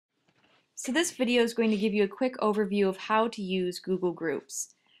So this video is going to give you a quick overview of how to use Google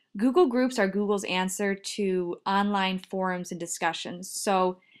Groups. Google Groups are Google's answer to online forums and discussions.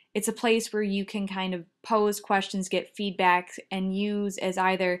 So it's a place where you can kind of pose questions, get feedback, and use as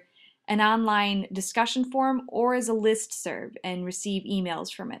either an online discussion forum or as a listserv and receive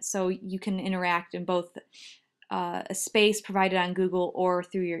emails from it. So you can interact in both a space provided on Google or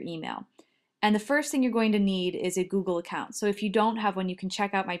through your email. And the first thing you're going to need is a Google account. So if you don't have one, you can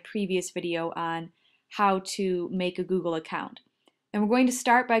check out my previous video on how to make a Google account. And we're going to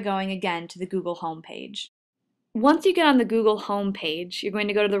start by going again to the Google homepage. Once you get on the Google homepage, you're going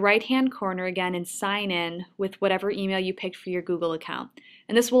to go to the right-hand corner again and sign in with whatever email you picked for your Google account.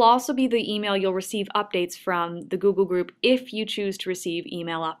 And this will also be the email you'll receive updates from the Google group if you choose to receive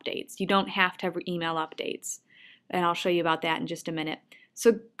email updates. You don't have to have email updates. And I'll show you about that in just a minute.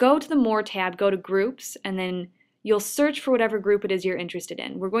 So go to the More tab, go to Groups, and then you'll search for whatever group it is you're interested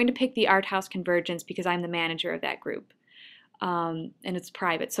in. We're going to pick the Art House Convergence because I'm the manager of that group. And it's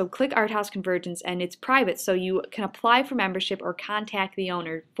private. So click Art House Convergence, and it's private, so you can apply for membership or contact the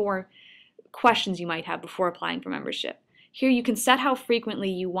owner for questions you might have before applying for membership. Here you can set how frequently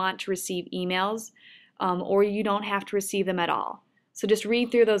you want to receive emails, or you don't have to receive them at all. So just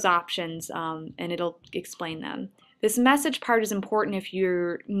read through those options and it'll explain them. This message part is important if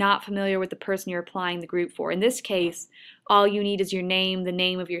you're not familiar with the person you're applying the group for. In this case, all you need is your name, the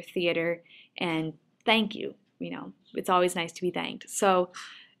name of your theater, and thank you. You know, it's always nice to be thanked. So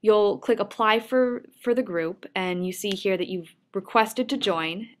you'll click apply for the group, and you see here that you've requested to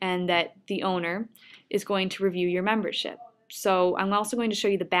join and that the owner is going to review your membership. So I'm also going to show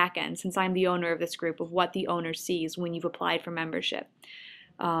you the back end, since I'm the owner of this group, of what the owner sees when you've applied for membership.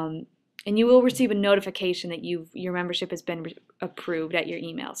 And you will receive a notification that your membership has been approved at your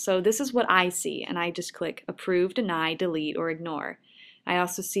email. So this is what I see, and I just click approve, deny, delete, or ignore. I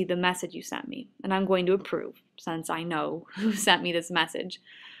also see the message you sent me, and I'm going to approve since I know who sent me this message.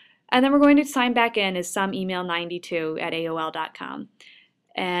 And then we're going to sign back in as someemail92@aol.com.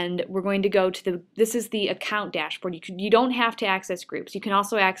 And we're going to go to this is the account dashboard. You don't have to access groups. You can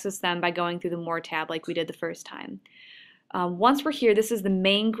also access them by going through the More tab like we did the first time. Once we're here, this is the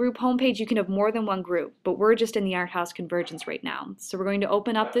main group homepage. You can have more than one group, but we're just in the Art House Convergence right now. So we're going to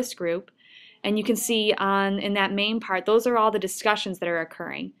open up this group, and you can see in that main part, those are all the discussions that are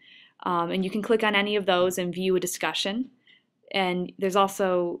occurring. And you can click on any of those and view a discussion. And there's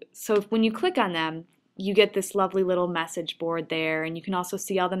also, so when you click on them, you get this lovely little message board there, and you can also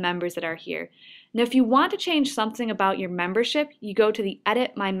see all the members that are here. Now, if you want to change something about your membership, you go to the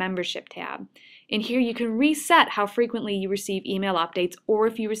Edit My Membership tab. And here you can reset how frequently you receive email updates or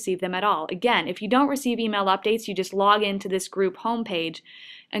if you receive them at all. Again, if you don't receive email updates, you just log into this group homepage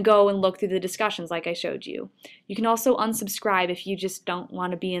and go and look through the discussions like I showed you. You can also unsubscribe if you just don't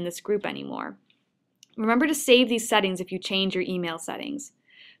want to be in this group anymore. Remember to save these settings if you change your email settings.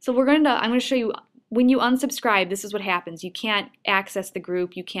 So I'm going to show you when you unsubscribe, this is what happens. You can't access the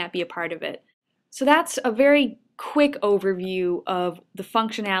group, you can't be a part of it. So that's a very quick overview of the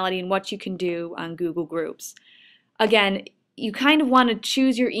functionality and what you can do on Google Groups. Again, you kind of want to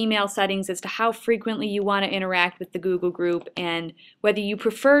choose your email settings as to how frequently you want to interact with the Google group and whether you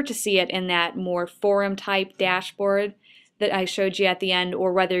prefer to see it in that more forum type dashboard that I showed you at the end,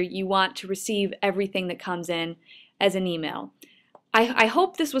 or whether you want to receive everything that comes in as an email. I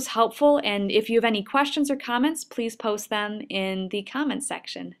hope this was helpful, and if you have any questions or comments, please post them in the comments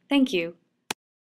section. Thank you.